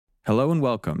Hello and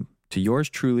welcome to yours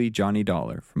truly, Johnny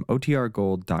Dollar from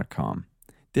OTRGold.com.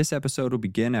 This episode will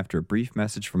begin after a brief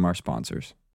message from our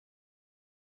sponsors.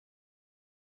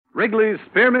 Wrigley's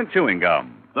Spearmint Chewing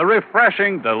Gum, the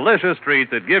refreshing, delicious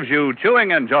treat that gives you chewing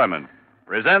enjoyment,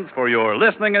 presents for your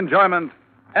listening enjoyment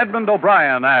Edmund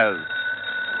O'Brien as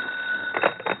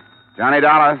Johnny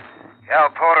Dollar. Cal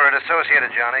Porter at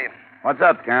Associated, Johnny. What's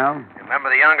up, Cal?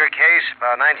 Remember the Younger case,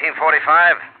 about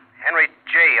 1945? Henry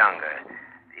J. Younger.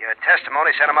 Your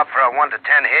testimony set him up for a 1 to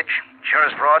 10 hitch.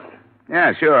 Insurance fraud? Yeah,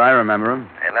 sure, I remember him.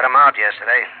 They let him out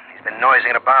yesterday. He's been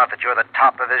noising about that you're the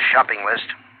top of his shopping list.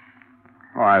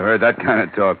 Oh, I've heard that kind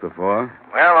of talk before.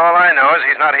 Well, all I know is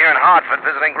he's not here in Hartford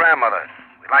visiting grandmother.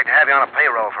 We'd like to have you on a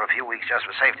payroll for a few weeks just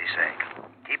for safety's sake.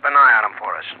 Keep an eye on him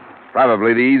for us.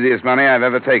 Probably the easiest money I've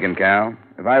ever taken, Cal.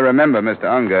 If I remember Mr.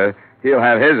 Unger, he'll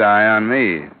have his eye on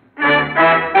me.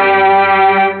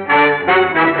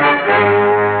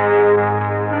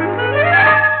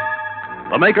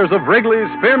 the makers of Wrigley's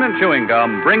Spearmint Chewing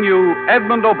Gum bring you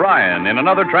Edmund O'Brien in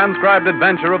another transcribed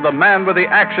adventure of the man with the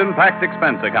action-packed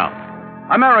expense account.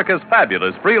 America's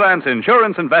fabulous freelance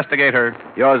insurance investigator.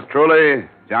 Yours truly,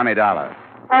 Johnny Dollar.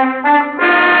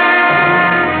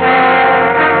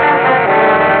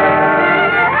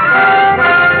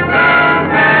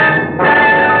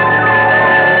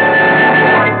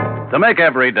 To make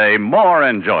every day more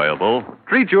enjoyable,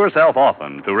 treat yourself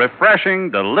often to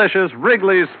refreshing, delicious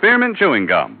Wrigley's Spearmint Chewing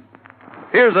Gum.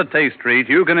 Here's a taste treat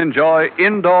you can enjoy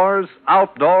indoors,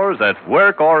 outdoors, at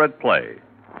work, or at play.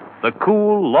 The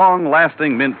cool,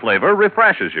 long-lasting mint flavor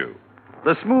refreshes you.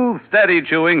 The smooth, steady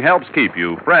chewing helps keep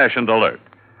you fresh and alert.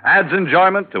 Adds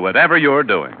enjoyment to whatever you're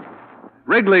doing.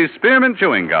 Wrigley's Spearmint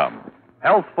Chewing Gum.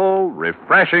 Healthful,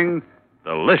 refreshing,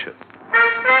 delicious.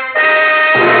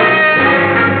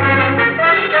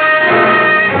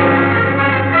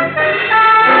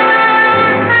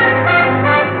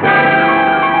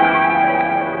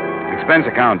 Expense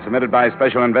account submitted by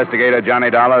Special Investigator Johnny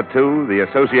Dollar to the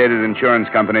Associated Insurance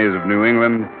Companies of New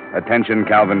England. Attention,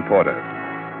 Calvin Porter.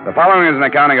 The following is an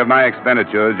accounting of my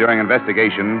expenditures during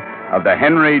investigation of the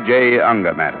Henry J.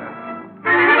 Unger matter.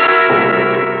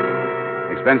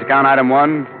 Expense account item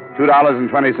 1,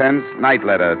 $2.20, night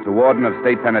letter to Warden of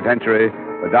State Penitentiary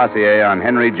for dossier on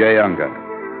Henry J. Unger.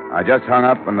 I just hung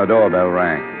up and the doorbell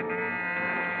rang.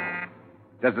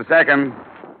 Just a second.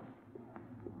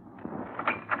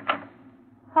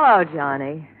 Hello,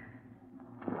 Johnny.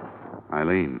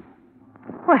 Eileen.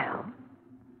 Well,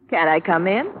 can I come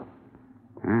in?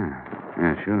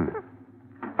 Yeah, sure.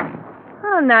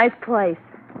 Oh, nice place.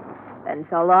 Been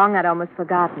so long I'd almost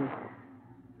forgotten.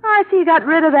 Oh, I see you got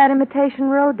rid of that imitation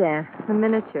Rodin, the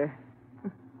miniature.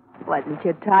 Wasn't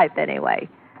your type, anyway.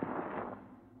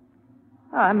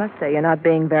 Oh, I must say you're not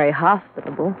being very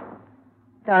hospitable.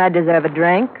 Don't I deserve a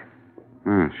drink?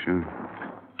 Sure.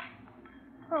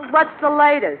 What's the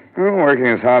latest? Oh, working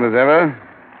as hard as ever.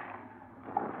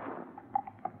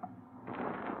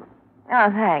 Oh,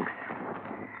 thanks.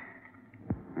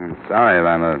 I'm sorry if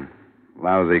I'm a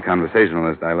lousy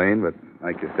conversationalist, Eileen, but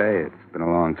like you say, it's been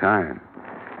a long time.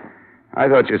 I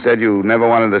thought you said you never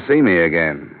wanted to see me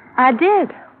again. I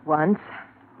did, once.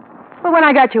 But when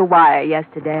I got your wire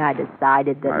yesterday, I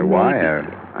decided that My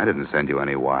wire? I didn't send you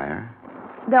any wire.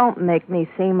 Don't make me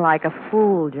seem like a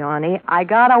fool, Johnny. I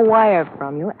got a wire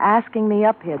from you asking me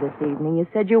up here this evening. You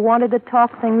said you wanted to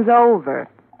talk things over.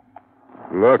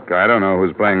 Look, I don't know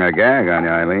who's playing a gag on you,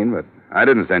 Eileen, but I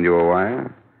didn't send you a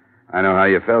wire. I know how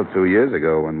you felt 2 years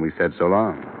ago when we said so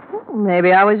long. Well,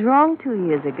 maybe I was wrong 2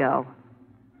 years ago.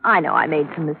 I know I made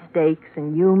some mistakes,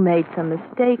 and you made some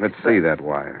mistakes. Let's see that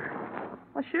wire.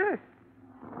 Well, sure.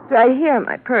 It's right here in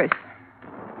my purse.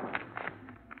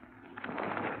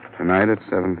 Tonight at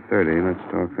 7:30,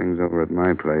 let's talk things over at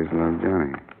my place, Love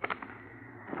Johnny.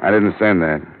 I didn't send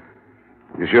that.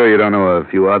 You sure you don't know a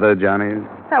few other Johnnies?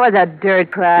 That was a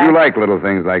dirt crap. You like little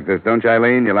things like this, don't you,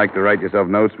 Eileen? You like to write yourself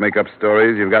notes, make up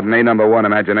stories. You've got an A1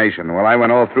 imagination. Well, I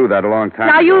went all through that a long time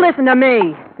Now, ago. you listen to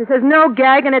me. This is no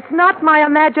gag, and it's not my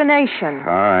imagination.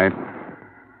 All right.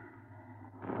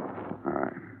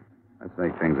 Let's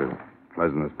make things as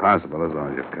pleasant as possible as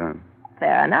long as you can.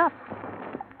 Fair enough.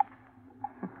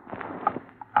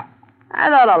 I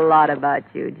thought a lot about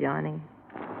you, Johnny.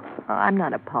 Oh, I'm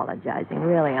not apologizing.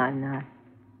 Really, I'm not.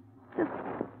 Just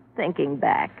thinking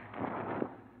back.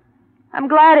 I'm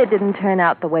glad it didn't turn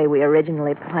out the way we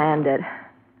originally planned it.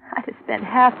 I'd have spent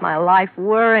half my life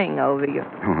worrying over you.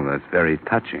 Oh, that's very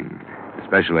touching,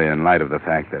 especially in light of the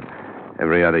fact that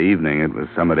every other evening it was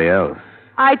somebody else.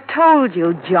 I told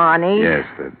you, Johnny. Yes,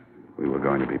 that we were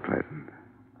going to be pleasant.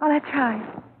 Oh, that's right.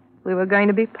 We were going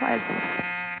to be pleasant.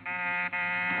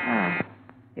 Oh.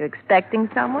 You expecting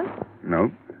someone?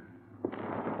 Nope.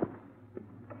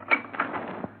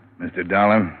 Mr.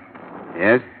 Dollar,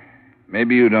 Yes?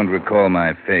 maybe you don't recall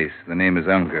my face. The name is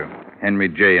Unger. Henry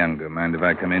J. Unger. Mind if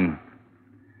I come in?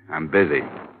 I'm busy.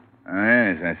 Oh,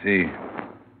 yes, I see.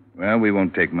 Well, we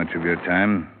won't take much of your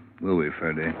time, will we,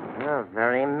 Ferdy? A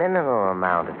very minimal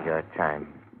amount of your time.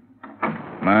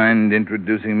 Mind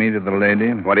introducing me to the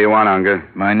lady? What do you want, Unger?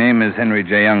 My name is Henry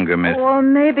J. Unger, miss. Well,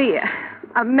 maybe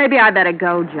I better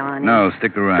go, Johnny. No,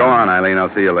 stick around. Go on, Eileen.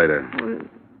 I'll see you later.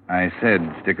 I said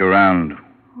stick around.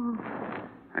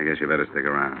 I guess you better stick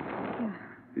around.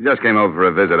 She just came over for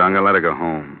a visit, Unger. Let her go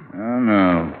home. Oh,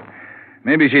 no.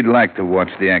 Maybe she'd like to watch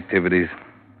the activities.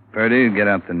 Ferdy, get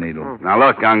out the needle. Now,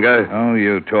 look, Unger. Oh,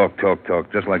 you talk,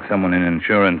 just like someone in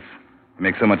insurance. You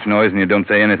make so much noise and you don't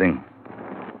say anything.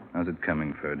 How's it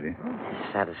coming, Ferdy?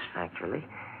 Satisfactorily.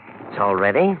 It's all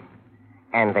ready.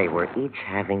 And they were each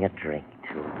having a drink,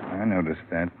 too. I noticed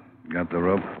that. Got the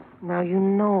rope? Now, you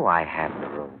know I have the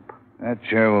rope. That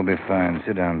chair will be fine.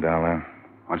 Sit down, Dollar.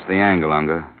 What's the angle,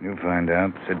 Unger? You'll find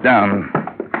out. Sit down.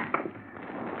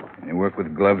 Can you work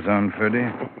with gloves on, Ferdy?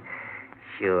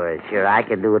 Sure. I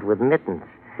could do it with mittens.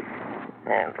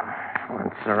 And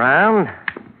once around.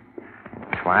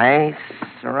 Twice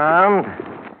around.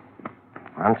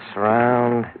 Once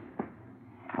around.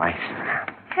 Twice around.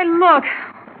 Hey, look.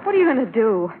 What are you going to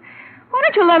do? Why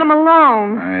don't you let him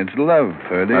alone? It's love,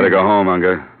 Ferdy. Let her go home,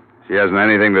 Unger. She hasn't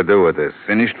anything to do with this.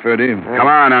 Finished, Ferdy? Come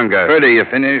on, Unger. Ferdy, you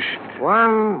finished?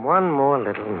 One more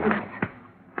little minute.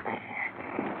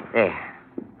 There.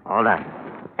 All done.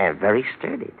 And very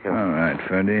sturdy, too. All right,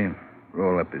 Ferdy.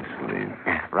 Roll up his sleeve.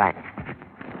 Right.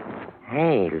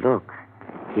 Hey, look.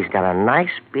 He's got a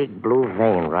nice big blue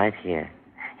vein right here.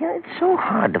 You know, it's so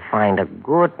hard to find a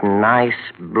good, nice,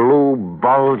 blue,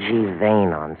 bulgy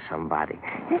vein on somebody.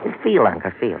 Feel,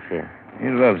 Uncle, feel. He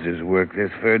loves his work,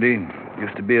 this Ferdy.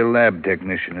 Used to be a lab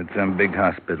technician at some big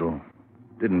hospital.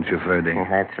 Didn't you, Ferdy?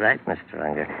 That's right, Mr.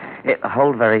 Unger.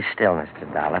 Hold very still, Mr.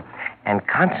 Dollar, and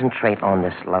concentrate on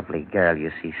this lovely girl you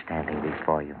see standing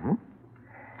before you.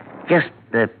 Just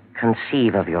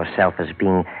conceive of yourself as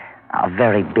being a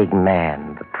very big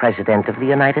man, the President of the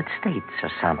United States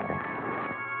or something.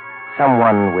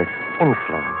 Someone with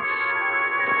influence.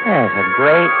 There's a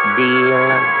great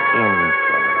deal of influence.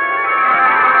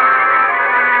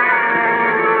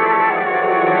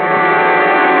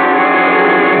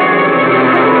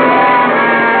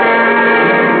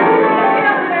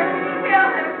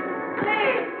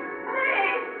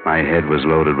 My head was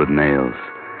loaded with nails.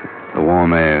 The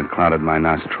warm air clouded my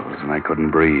nostrils, and I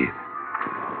couldn't breathe.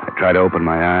 I tried to open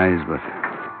my eyes, but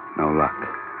no luck.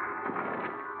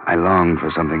 I longed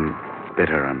for something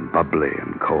bitter and bubbly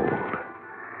and cold.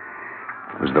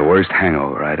 It was the worst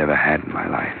hangover I'd ever had in my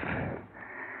life.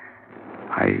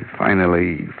 I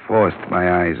finally forced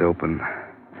my eyes open.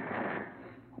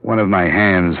 One of my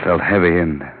hands felt heavy,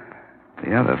 and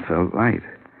the other felt light.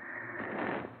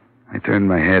 I turned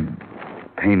my head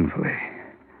painfully.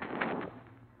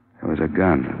 There was a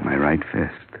gun in my right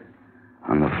fist.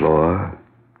 On the floor,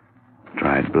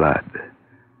 dried blood.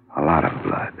 A lot of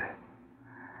blood.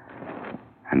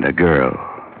 And a girl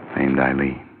named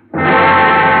Eileen. Police!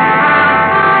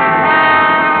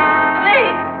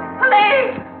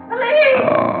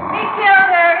 Oh. He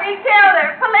killed her!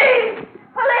 Police!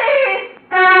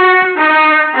 It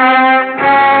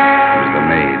was the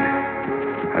maid.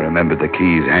 I remembered the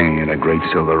keys hanging in a great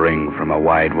silver ring from a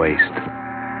wide waist.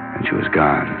 And she was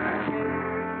gone.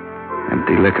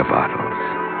 Empty liquor bottles.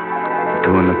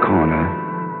 2 in the corner,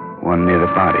 1 near the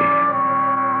body.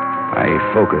 I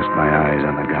focused my eyes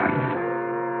on the gun.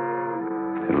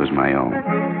 It was my own.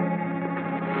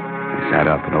 I sat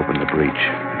up and opened the breech.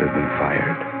 It had been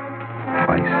fired.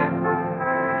 Twice.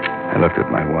 I looked at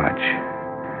my watch.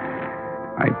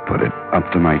 I put it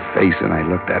up to my face and I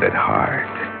looked at it hard.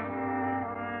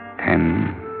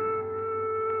 10,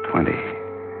 20.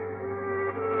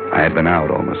 I had been out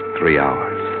almost 3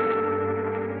 hours.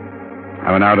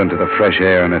 I went out into the fresh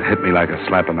air and it hit me like a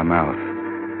slap in the mouth.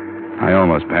 I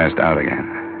almost passed out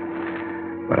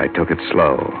again. But I took it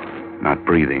slow, not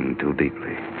breathing too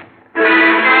deeply.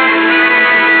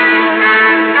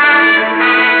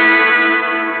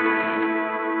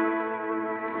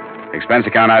 Expense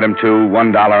account item 2,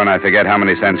 $1 and I forget how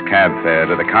many cents cab fare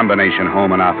to the combination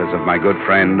home and office of my good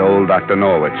friend, old Dr.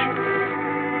 Norwich.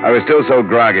 I was still so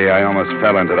groggy I almost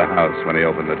fell into the house when he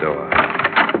opened the door.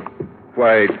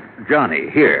 Why, Johnny,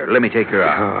 here, let me take your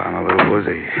arm. Oh, I'm a little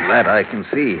woozy. That I can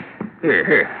see.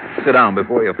 Here, sit down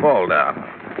before you fall down.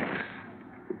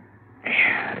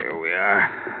 Here we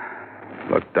are.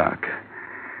 Look, Doc,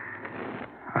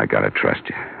 I gotta trust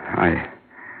you.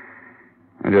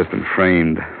 I've just been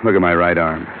framed. Look at my right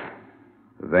arm.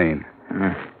 The vein.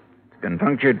 It's been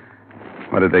punctured.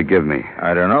 What did they give me?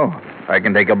 I don't know. I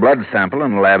can take a blood sample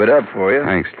and lab it up for you.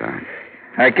 Thanks, Doc.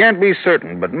 I can't be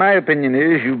certain, but my opinion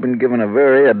is you've been given a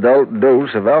very adult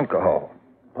dose of alcohol.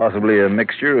 Possibly a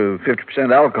mixture of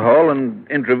 50% alcohol and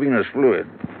intravenous fluid.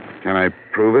 Can I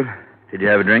prove it? Did you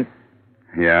have a drink?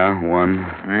 Yeah, one.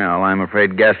 Well, I'm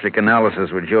afraid gastric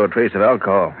analysis would show a trace of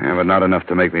alcohol. Yeah, but not enough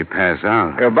to make me pass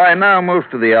out. Well, by now,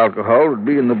 most of the alcohol would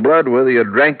be in the blood whether you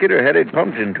drank it or had it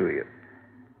pumped into you.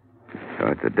 So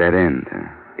it's a dead end, huh?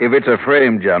 If it's a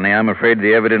frame, Johnny, I'm afraid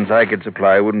the evidence I could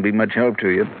supply wouldn't be much help to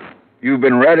you. You've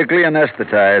been radically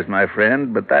anesthetized, my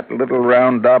friend, but that little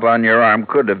round dot on your arm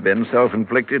could have been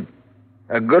self-inflicted.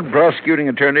 A good prosecuting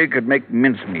attorney could make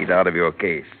mincemeat out of your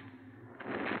case.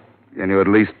 Can you at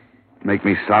least make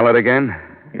me solid again?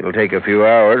 It'll take a few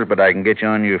hours, but I can get you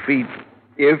on your feet.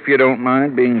 If you don't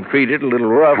mind being treated a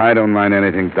little rough. I don't mind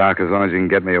anything, Doc, as long as you can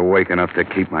get me awake enough to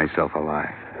keep myself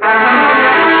alive.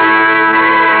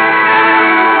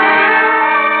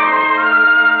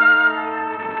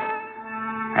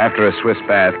 After a Swiss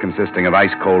bath consisting of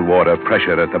ice-cold water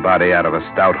pressured at the body out of a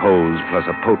stout hose, plus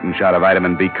a potent shot of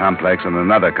vitamin B complex and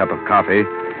another cup of coffee,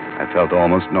 I felt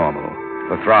almost normal.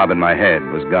 The throb in my head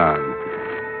was gone.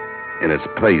 In its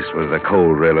place was the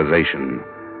cold realization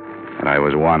that I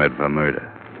was wanted for murder.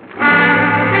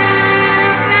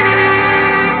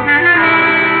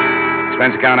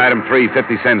 Expense account item 3,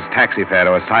 50 cents taxi fare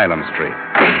to Asylum Street.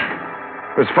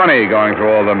 It was funny going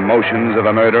through all the motions of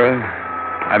a murderer.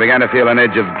 I began to feel an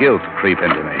edge of guilt creep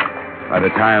into me. By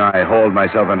the time I hauled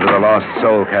myself into the Lost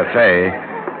Soul Cafe,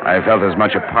 I felt as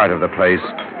much a part of the place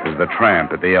as the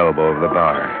tramp at the elbow of the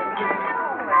bar.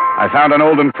 I found an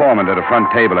old informant at a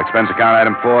front table. Expense account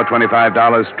item 4,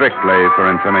 $25 strictly for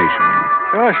information.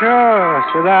 Sure.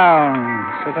 Sit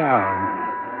down.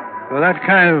 For that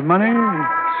kind of money,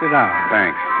 sit down.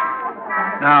 Thanks.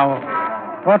 Now,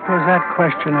 what was that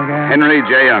question again? Henry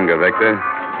J. Unger, Victor.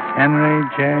 Henry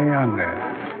J. Unger.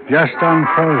 Just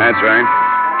unfrozen. That's right.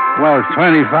 Well,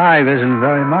 25 isn't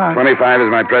very much. 25 is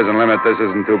my present limit. This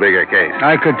isn't too big a case.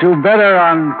 I could do better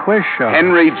on quiz show.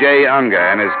 Henry J. Unger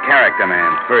and his character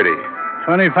man, Ferdy.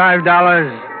 $25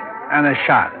 and a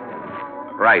shot.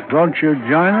 Right. Won't you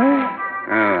join me?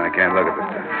 Oh, I can't look at this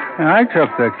stuff. I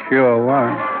took the cure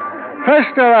once.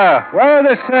 Pistol, we're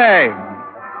the same.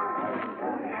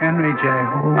 Henry J.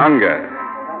 Who? Unger.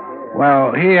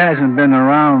 Well, he hasn't been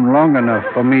around long enough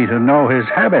for me to know his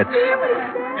habits.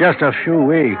 Just a few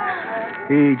weeks.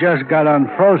 He just got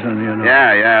unfrozen, you know.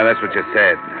 Yeah, that's what you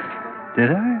said.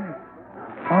 Did I?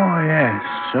 Oh, yes,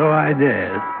 so I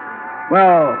did.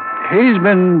 Well, he's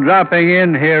been dropping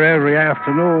in here every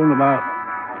afternoon about...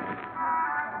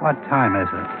 What time is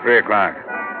it? 3 o'clock.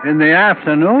 In the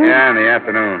afternoon? Yeah, in the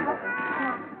afternoon.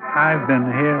 I've been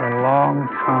here a long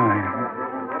time.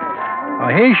 Oh,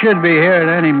 he should be here at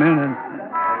any minute.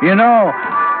 You know,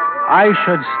 I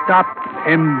should stop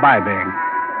imbibing.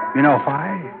 You know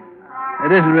why?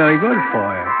 It isn't really good for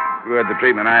you. If you had the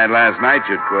treatment I had last night,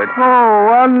 you'd quit. Oh,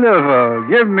 wonderful.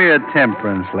 Give me a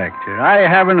temperance lecture. I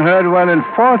haven't heard one in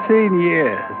 14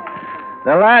 years.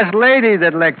 The last lady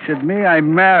that lectured me, I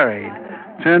married.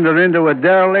 Turned her into a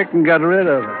derelict and got rid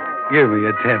of her. Give me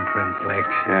a temperance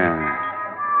lecture.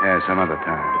 Yeah, some other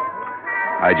time.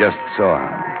 I just saw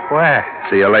him. Where?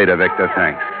 See you later, Victor.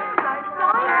 Thanks.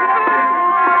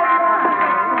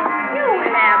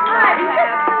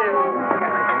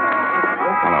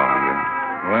 Hello, Unger.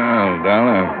 Well,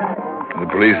 Dollar,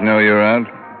 the police know you're out?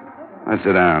 Let's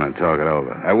sit down and talk it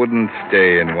over. I wouldn't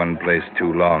stay in one place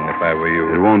too long if I were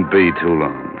you. It won't be too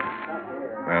long.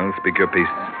 Well, speak your piece.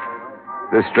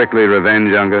 This strictly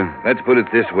revenge, Unger? Let's put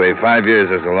it this way. 5 years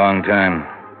is a long time.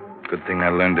 Good thing I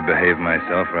learned to behave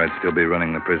myself, or I'd still be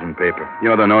running the prison paper.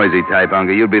 You're the noisy type,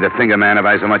 Unger. You'd be the finger man if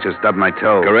I so much as stubbed my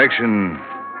toe. Correction,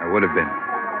 I would have been.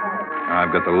 Now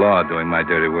I've got the law doing my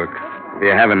dirty work.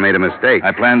 You haven't made a mistake.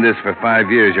 I planned this for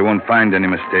 5 years. You won't find any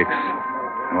mistakes.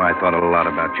 Oh, I thought a lot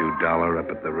about you, Dollar, up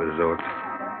at the resort.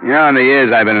 You know, in the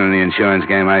years I've been in the insurance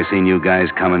game, I've seen you guys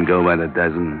come and go by the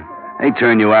dozen. They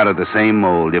turn you out of the same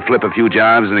mold. You flip a few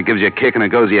jobs, and it gives you a kick, and it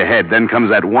goes to your head. Then comes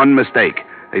that one mistake.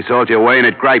 They salt you away, and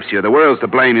it gripes you. The world's to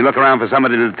blame. You look around for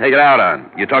somebody to take it out on.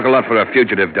 You talk a lot for a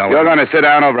fugitive, Dollar. You're going to sit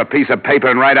down over a piece of paper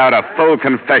and write out a full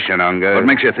confession, Unger. What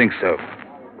makes you think so?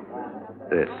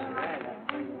 This.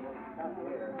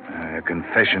 A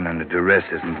confession under duress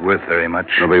isn't worth very much.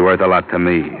 It'll be worth a lot to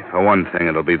me. For one thing,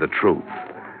 it'll be the truth.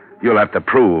 You'll have to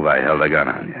prove I held a gun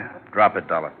on you. Drop it,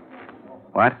 Dollar.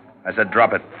 What? I said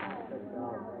drop it.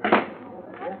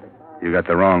 You got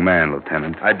the wrong man,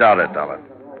 Lieutenant. I doubt it, Dollar.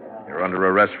 You're under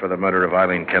arrest for the murder of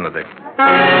Eileen Kennedy.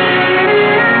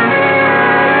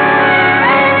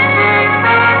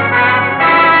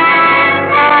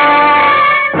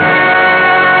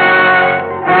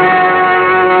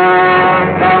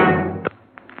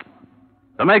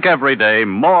 To make every day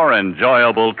more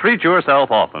enjoyable, treat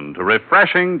yourself often to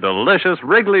refreshing, delicious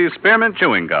Wrigley's Spearmint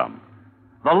Chewing Gum.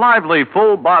 The lively,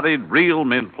 full-bodied, real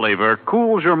mint flavor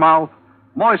cools your mouth,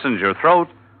 moistens your throat,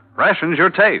 freshens your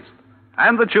taste.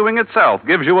 And the chewing itself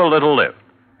gives you a little lift,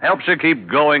 helps you keep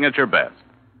going at your best.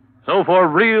 So for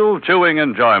real chewing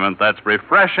enjoyment that's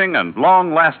refreshing and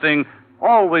long-lasting,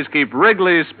 always keep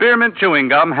Wrigley's Spearmint Chewing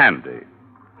Gum handy.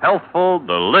 Healthful,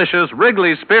 delicious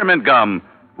Wrigley's Spearmint Gum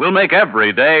will make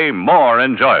every day more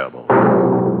enjoyable.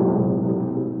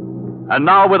 And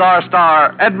now, with our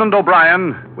star, Edmund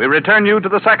O'Brien, we return you to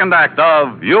the second act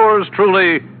of Yours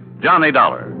Truly, Johnny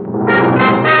Dollar.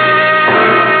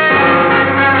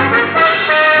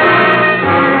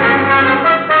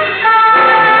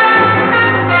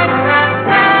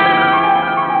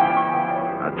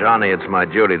 Now, Johnny, it's my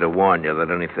duty to warn you that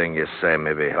anything you say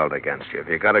may be held against you. If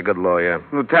you got a good lawyer...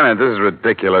 Lieutenant, this is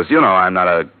ridiculous. You know I'm not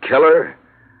a killer.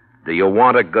 Do you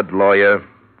want a good lawyer?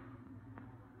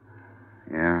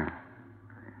 Yeah.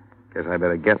 Guess I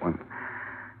better get one.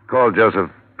 Call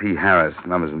Joseph P. Harris.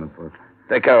 Number's in the book.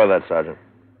 Take care of that, Sergeant.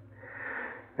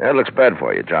 Yeah, it looks bad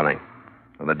for you, Johnny.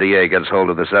 When the DA gets hold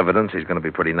of this evidence, he's going to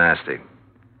be pretty nasty.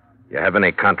 You have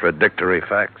any contradictory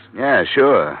facts? Yeah,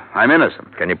 sure. I'm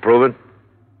innocent. Can you prove it?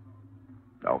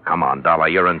 Oh, come on, Dollar.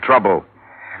 You're in trouble.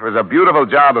 It was a beautiful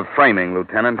job of framing,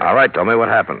 Lieutenant. All right, tell me what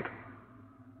happened.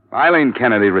 Eileen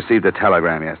Kennedy received a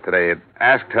telegram yesterday. It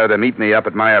asked her to meet me up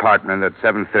at my apartment at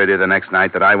 7:30 the next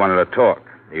night that I wanted to talk.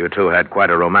 You two had quite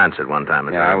a romance at one time.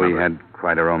 Yeah, we had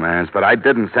quite a romance, but I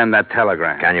didn't send that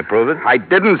telegram. Can you prove it? I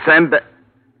didn't send the...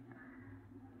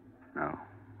 No.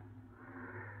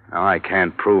 No, I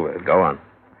can't prove it. Go on.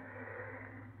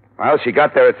 Well, she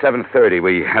got there at 7:30.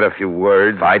 We had a few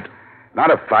words. Fight?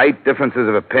 Not a fight, differences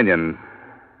of opinion.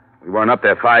 We weren't up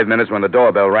there 5 minutes when the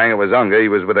doorbell rang. It was Unger. He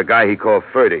was with a guy he called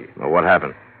Ferdy. Well, what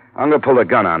happened? Unger pulled a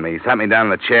gun on me. He sat me down in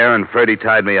the chair, and Ferdy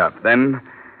tied me up. Then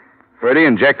Ferdy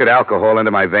injected alcohol into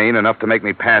my vein, enough to make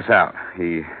me pass out.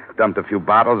 He dumped a few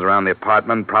bottles around the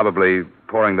apartment, probably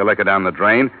pouring the liquor down the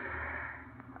drain.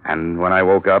 And when I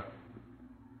woke up,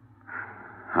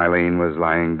 Eileen was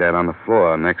lying dead on the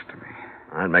floor next to me.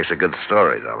 That makes a good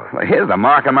story, Dollar. Well, here's the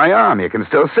mark on my arm. You can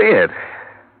still see it.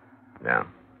 Yeah.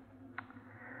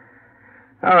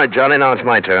 All right, Johnny, now it's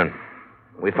my turn.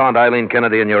 We found Eileen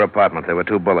Kennedy in your apartment. There were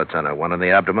 2 bullets in her, one in the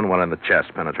abdomen, one in the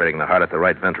chest, penetrating the heart at the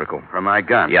right ventricle. From my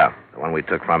gun? Yeah, the one we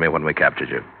took from you when we captured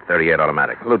you. .38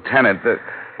 automatic. Lieutenant,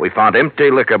 we found empty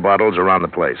liquor bottles around the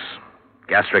place.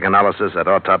 Gastric analysis at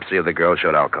autopsy of the girl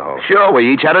showed alcohol. Sure,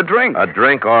 we each had a drink. A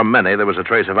drink or many, there was a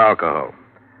trace of alcohol.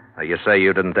 Now, you say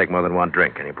you didn't take more than 1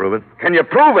 drink. Can you prove it? Can you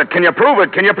prove it? Can you prove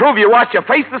it? Can you prove you washed your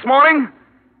face this morning?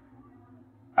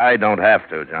 I don't have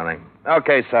to, Johnny.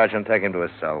 Okay, Sergeant, take him to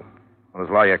his cell. When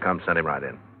his lawyer comes, send him right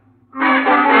in.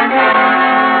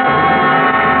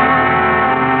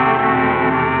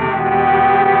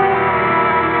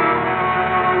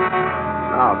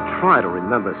 I'll try to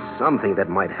remember something that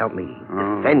might help me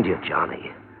defend you,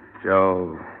 Johnny.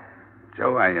 Joe,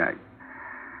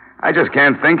 I just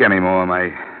can't think anymore. My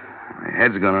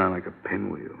head's going on like a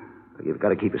pinwheel. You've got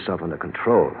to keep yourself under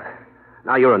control.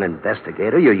 Now, you're an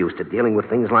investigator. You're used to dealing with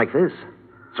things like this.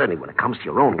 Certainly when it comes to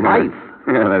your own life.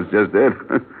 Yeah, that's just it.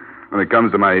 When it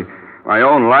comes to my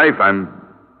own life, I'm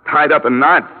tied up in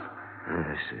knots.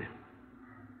 I see.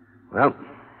 Well,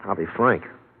 I'll be frank.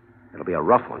 It'll be a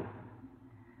rough one.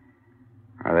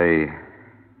 Are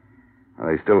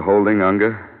they still holding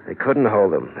Unger? They couldn't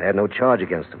hold him. They had no charge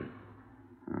against him.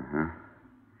 Uh-huh.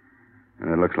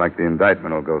 And it looks like the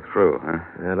indictment will go through, huh?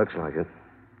 Yeah, it looks like it.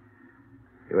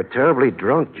 You were terribly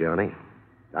drunk, Johnny.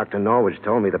 Dr. Norwich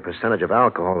told me the percentage of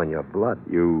alcohol in your blood.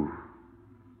 You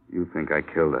think I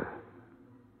killed her,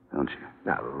 don't you?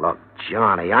 Now, look,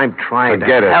 Johnny, I'm trying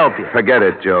Forget to it. help you. Forget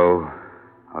it, Joe.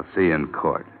 I'll see you in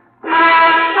court.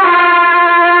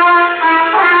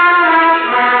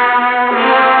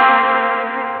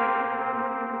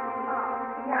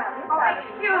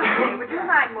 Excuse me, would you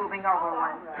mind moving over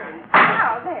one, please?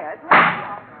 Oh, there.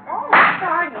 Oh,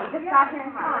 sorry. Just got here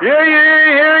in time. Hear ye,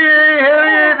 hear ye, hear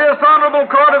ye. This Honorable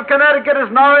Court of Connecticut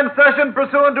is now in session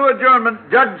pursuant to adjournment.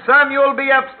 Judge Samuel B.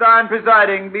 Epstein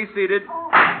presiding. Be seated.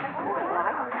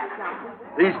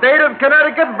 The State of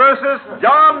Connecticut versus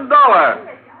John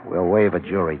Dollar. We'll waive a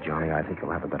jury, Johnny. I think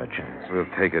you'll have a better chance. We'll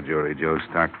take a jury, Joe.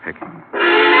 Start picking.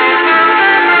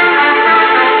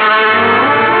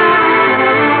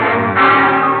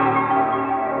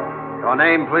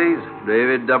 Your name, please?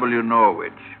 David W.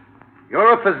 Norwich.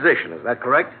 You're a physician, is that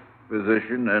correct?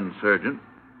 Physician and surgeon.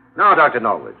 Now, Dr.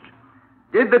 Norwich,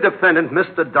 did the defendant,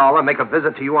 Mr. Dollar, make a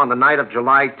visit to you on the night of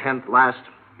July 10th last?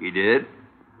 He did.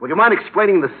 Would you mind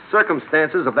explaining the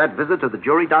circumstances of that visit to the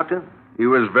jury, Doctor? He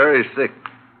was very sick.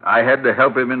 I had to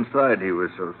help him inside, he was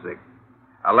so sick.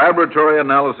 A laboratory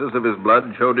analysis of his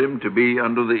blood showed him to be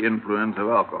under the influence of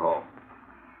alcohol.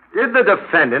 Did the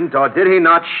defendant, or did he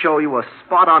not show you a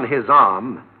spot on his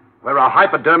arm where a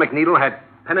hypodermic needle had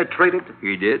penetrated?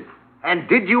 He did. And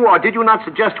did you or did you not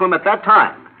suggest to him at that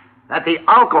time that the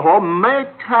alcohol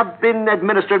might have been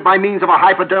administered by means of a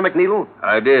hypodermic needle?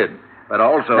 I did. But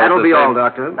also... That'll be all,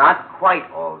 Doctor. Not quite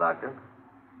all, Doctor.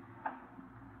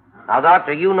 Now,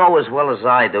 Doctor, you know as well as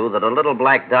I do that a little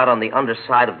black dot on the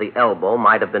underside of the elbow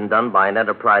might have been done by an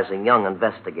enterprising young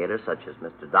investigator such as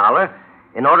Mr. Dollar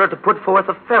in order to put forth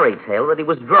a fairy tale that he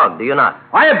was drugged, do you not?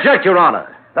 I object, Your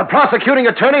Honor. The prosecuting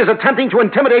attorney is attempting to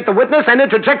intimidate the witness and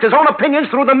interject his own opinions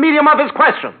through the medium of his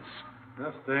questions.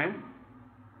 Justine?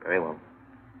 Very well.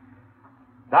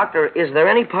 Doctor, is there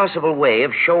any possible way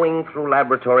of showing through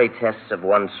laboratory tests of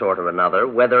one sort or another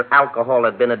whether alcohol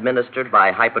had been administered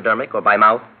by hypodermic or by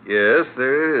mouth? Yes,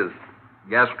 there is.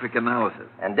 Gastric analysis.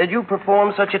 And did you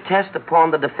perform such a test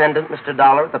upon the defendant, Mr.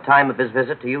 Dollar, at the time of his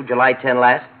visit to you, July 10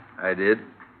 last? I did.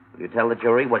 Will you tell the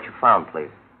jury what you found, please?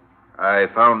 I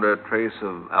found a trace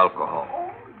of alcohol.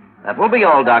 That will be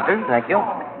all, Doctor. Thank you.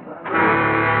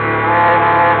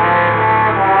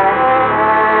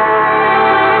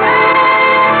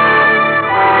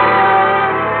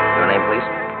 Your name, please?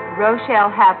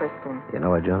 Rochelle Happerston. You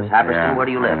know her, Johnny? Happerston, where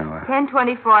do you live?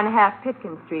 1024 and a half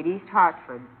Pitkin Street, East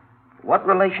Hartford. What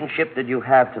relationship did you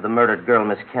have to the murdered girl,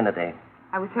 Miss Kennedy?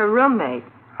 I was her roommate.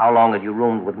 How long had you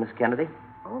roomed with Miss Kennedy?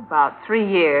 Oh, about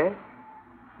 3 years.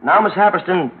 Now, Miss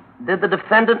Happerston, did the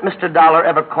defendant, Mr. Dollar,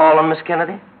 ever call on Miss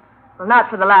Kennedy? Well, not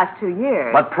for the last 2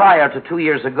 years. But prior to 2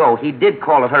 years ago, he did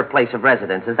call at her place of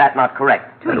residence. Is that not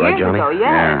correct? 2 years ago, yes.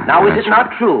 Yeah. Now, is it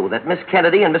not true that Miss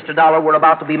Kennedy and Mr. Dollar were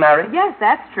about to be married? Yes,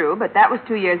 that's true, but that was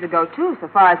 2 years ago, too, so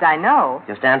far as I know.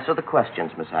 Just answer the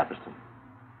questions, Miss Happerston.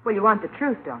 Well, you want the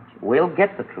truth, don't you? We'll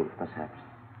get the truth, Miss Happerston.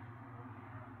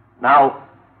 Now,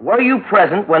 were you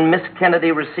present when Miss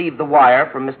Kennedy received the wire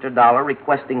from Mr. Dollar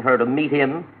requesting her to meet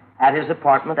him at his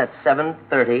apartment at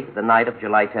 7:30 the night of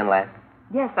July 10 last?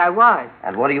 Yes, I was.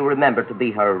 And what do you remember to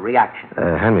be her reaction?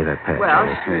 Hand me that pad. Well,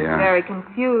 she was very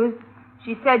confused.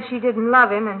 She said she didn't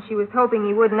love him, and she was hoping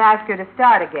he wouldn't ask her to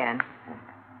start again.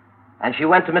 And she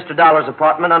went to Mr. Dollar's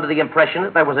apartment under the impression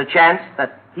that there was a chance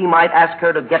that he might ask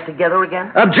her to get together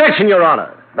again? Objection, Your Honor.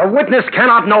 The witness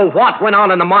cannot know what went on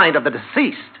in the mind of the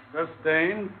deceased.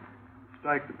 Sustained.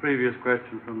 Strike the previous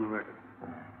question from the record.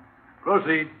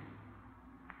 Proceed.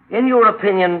 In your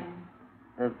opinion,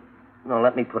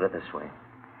 let me put it this way.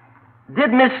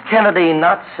 Did Miss Kennedy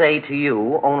not say to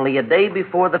you only a day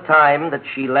before the time that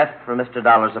she left for Mr.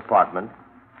 Dollar's apartment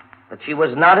that she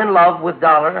was not in love with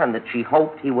Dollar and that she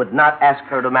hoped he would not ask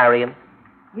her to marry him?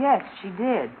 Yes, she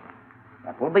did.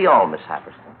 That will be all, Miss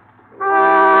Happerston.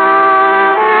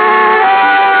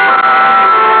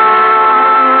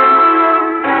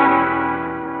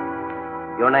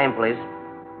 Your name, please.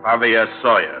 Javier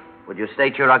Sawyer. Would you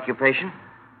state your occupation?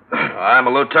 I'm a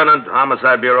lieutenant,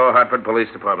 Homicide Bureau, Hartford Police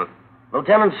Department.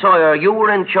 Lieutenant Sawyer, you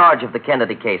were in charge of the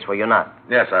Kennedy case, were you not?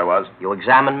 Yes, I was. You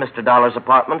examined Mr. Dollar's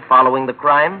apartment following the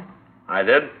crime? I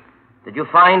did. Did you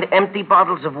find empty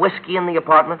bottles of whiskey in the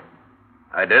apartment?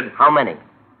 I did. How many?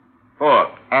 4.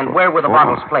 And where were the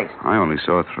bottles placed? I only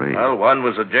saw 3. Well, one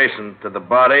was adjacent to the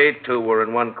body, 2 were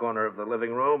in one corner of the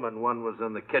living room, and 1 was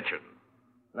in the kitchen.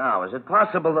 Now, is it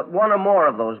possible that one or more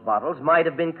of those bottles might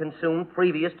have been consumed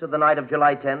previous to the night of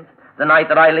July 10th, the night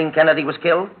that Eileen Kennedy was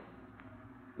killed?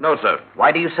 No, sir.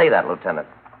 Why do you say that, Lieutenant?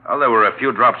 Well, there were a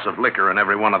few drops of liquor in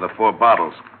every one of the 4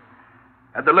 bottles.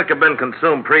 Had the liquor been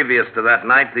consumed previous to that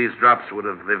night, these drops would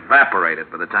have evaporated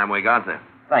by the time we got there.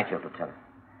 Thank you, Lieutenant.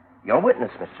 Your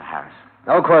witness, Mr. Harris.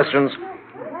 No questions.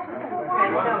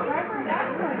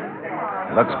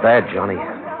 Looks bad, Johnny.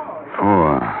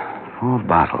 4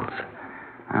 bottles.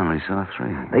 I only saw 3.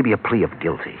 Maybe a plea of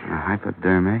guilty. A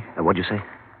hypodermic? What'd you say?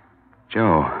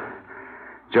 Joe,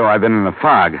 I've been in a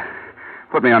fog.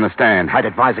 Put me on the stand. I'd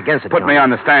advise against it, Put me on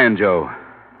the stand, Joe.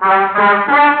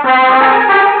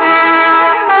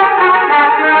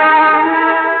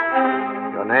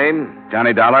 Your name?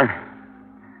 Johnny Dollar,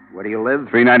 Where do you live?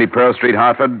 390 Pearl Street,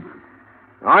 Hartford.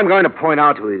 I'm going to point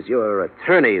out to your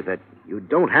attorney that you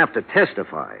don't have to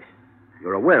testify.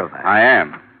 You're aware of that. I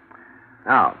am.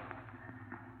 Now,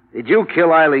 did you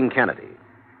kill Eileen Kennedy?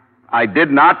 I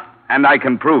did not, and I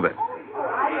can prove it.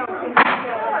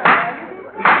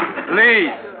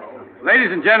 Please.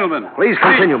 Ladies and gentlemen. Please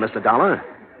continue, Mr. Dollar.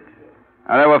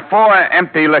 Now, there were 4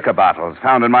 empty liquor bottles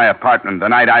found in my apartment the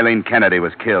night Eileen Kennedy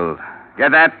was killed.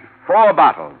 Get that? 4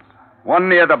 bottles. 1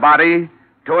 near the body,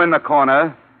 2 in the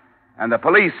corner, and the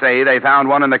police say they found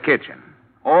 1 in the kitchen.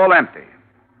 All empty.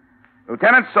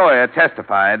 Lieutenant Sawyer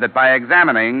testified that by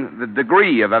examining the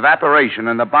degree of evaporation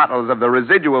in the bottles of the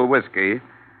residual whiskey,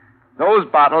 those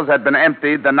bottles had been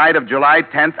emptied the night of July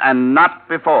 10th and not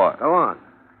before. Go on.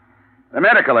 The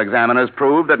medical examiners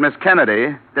proved that Miss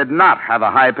Kennedy did not have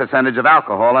a high percentage of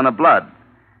alcohol in her blood.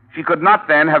 She could not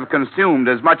then have consumed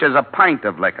as much as a pint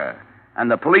of liquor,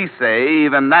 and the police say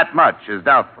even that much is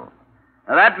doubtful.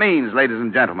 Now, that means, ladies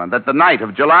and gentlemen, that the night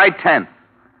of July 10th,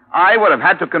 I would have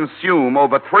had to consume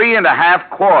over 3.5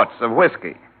 quarts of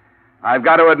whiskey. I've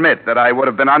got to admit that I would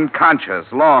have been unconscious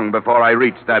long before I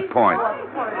reached that point.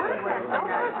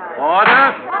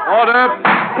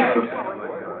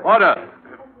 Order.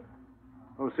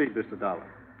 Proceed, Mr. Dollar.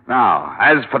 Now,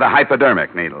 as for the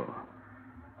hypodermic needle,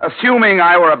 assuming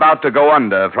I were about to go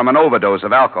under from an overdose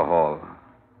of alcohol,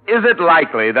 is it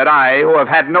likely that I, who have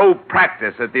had no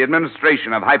practice at the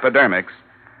administration of hypodermics,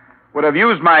 would have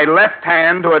used my left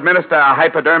hand to administer a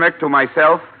hypodermic to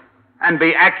myself and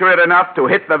be accurate enough to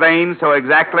hit the vein so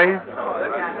exactly?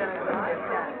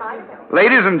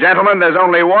 Ladies and gentlemen, there's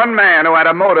only one man who had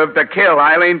a motive to kill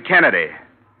Eileen Kennedy.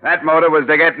 That motive was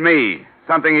to get me,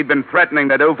 something he'd been threatening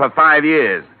to do for 5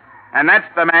 years. And that's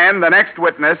the man, the next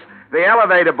witness, the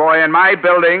elevator boy in my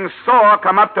building, saw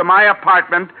come up to my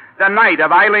apartment the night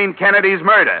of Eileen Kennedy's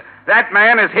murder. That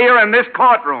man is here in this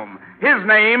courtroom. His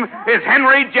name is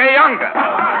Henry J. Unger.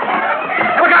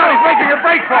 Look out, he's making a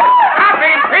break for it. Copy,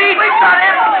 Pete. We got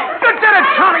him. You did it,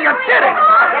 Tommy, you did it.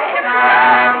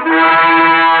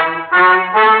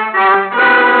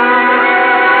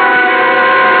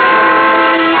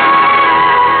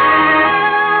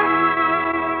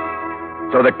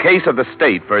 So the case of the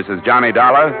state versus Johnny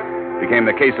Dollar became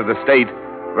the case of the state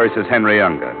versus Henry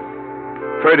Unger.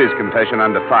 Ferdy's confession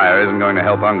under fire isn't going to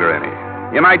help Unger any.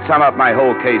 You might sum up my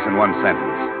whole case in one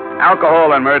sentence.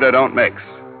 Alcohol and murder don't mix.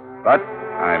 But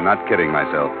I'm not kidding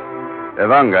myself.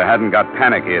 If Unger hadn't got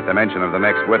panicky at the mention of the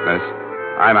next witness,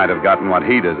 I might have gotten what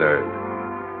he deserved.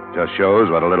 Just shows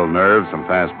what a little nerve, some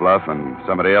fast bluff, and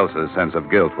somebody else's sense of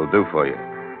guilt will do for you.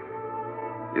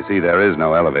 You see, there is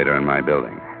no elevator in my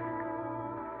building.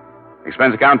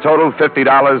 Expense account total,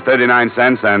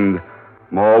 $50.39, and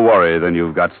more worry than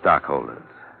you've got stockholders.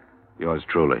 Yours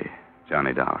truly,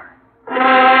 Johnny Dollar.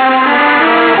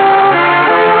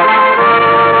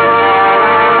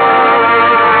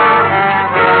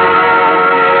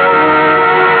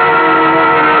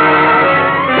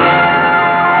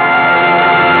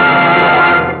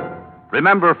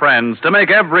 Remember, friends, to make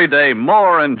every day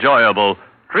more enjoyable,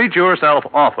 treat yourself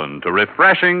often to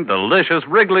refreshing, delicious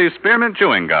Wrigley's Spearmint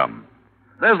Chewing Gum.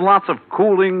 There's lots of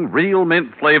cooling, real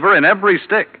mint flavor in every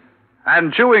stick.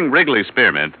 And chewing Wrigley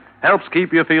Spearmint helps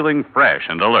keep you feeling fresh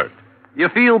and alert. You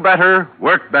feel better,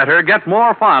 work better, get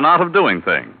more fun out of doing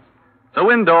things.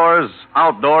 So indoors,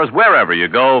 outdoors, wherever you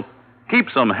go, keep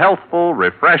some healthful,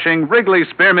 refreshing Wrigley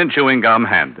Spearmint Chewing Gum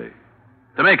handy.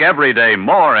 To make every day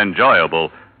more enjoyable,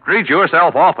 treat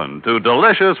yourself often to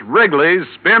delicious Wrigley's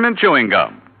Spearmint Chewing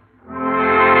Gum.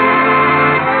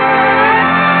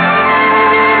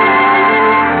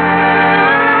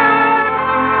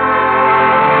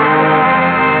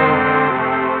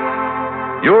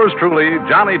 Yours truly,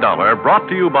 Johnny Dollar, brought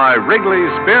to you by Wrigley's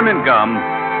Spearmint Gum,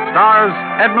 stars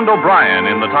Edmund O'Brien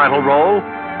in the title role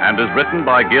and is written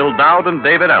by Gil Dowd and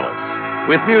David Ellis,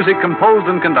 with music composed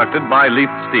and conducted by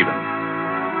Leith Stevens.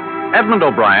 Edmund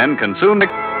O'Brien can soon...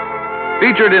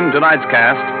 Featured in tonight's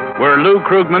cast were Lou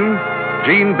Krugman,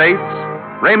 Gene Bates,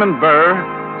 Raymond Burr,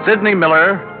 Sidney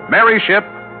Miller, Mary Shipp,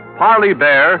 Parley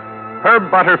Bear, Herb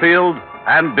Butterfield,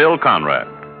 and Bill Conrad.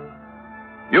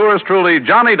 Yours truly,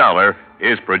 Johnny Dollar,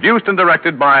 is produced and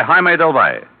directed by Jaime Del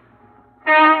Valle.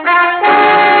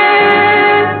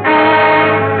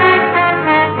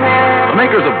 The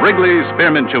makers of Wrigley's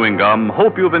Spearmint Chewing Gum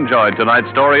hope you've enjoyed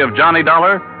tonight's story of Johnny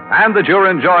Dollar and that you're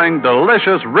enjoying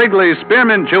delicious Wrigley's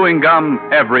Spearmint Chewing Gum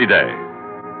every day.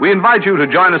 We invite you to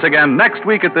join us again next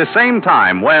week at the same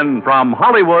time when, from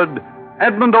Hollywood,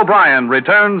 Edmund O'Brien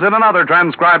returns in another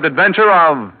transcribed adventure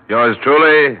of... Yours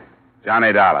truly,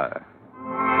 Johnny Dollar.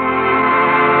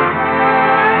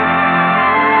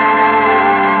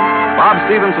 Bob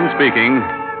Stevenson speaking.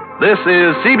 This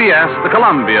is CBS, the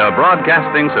Columbia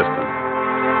Broadcasting System.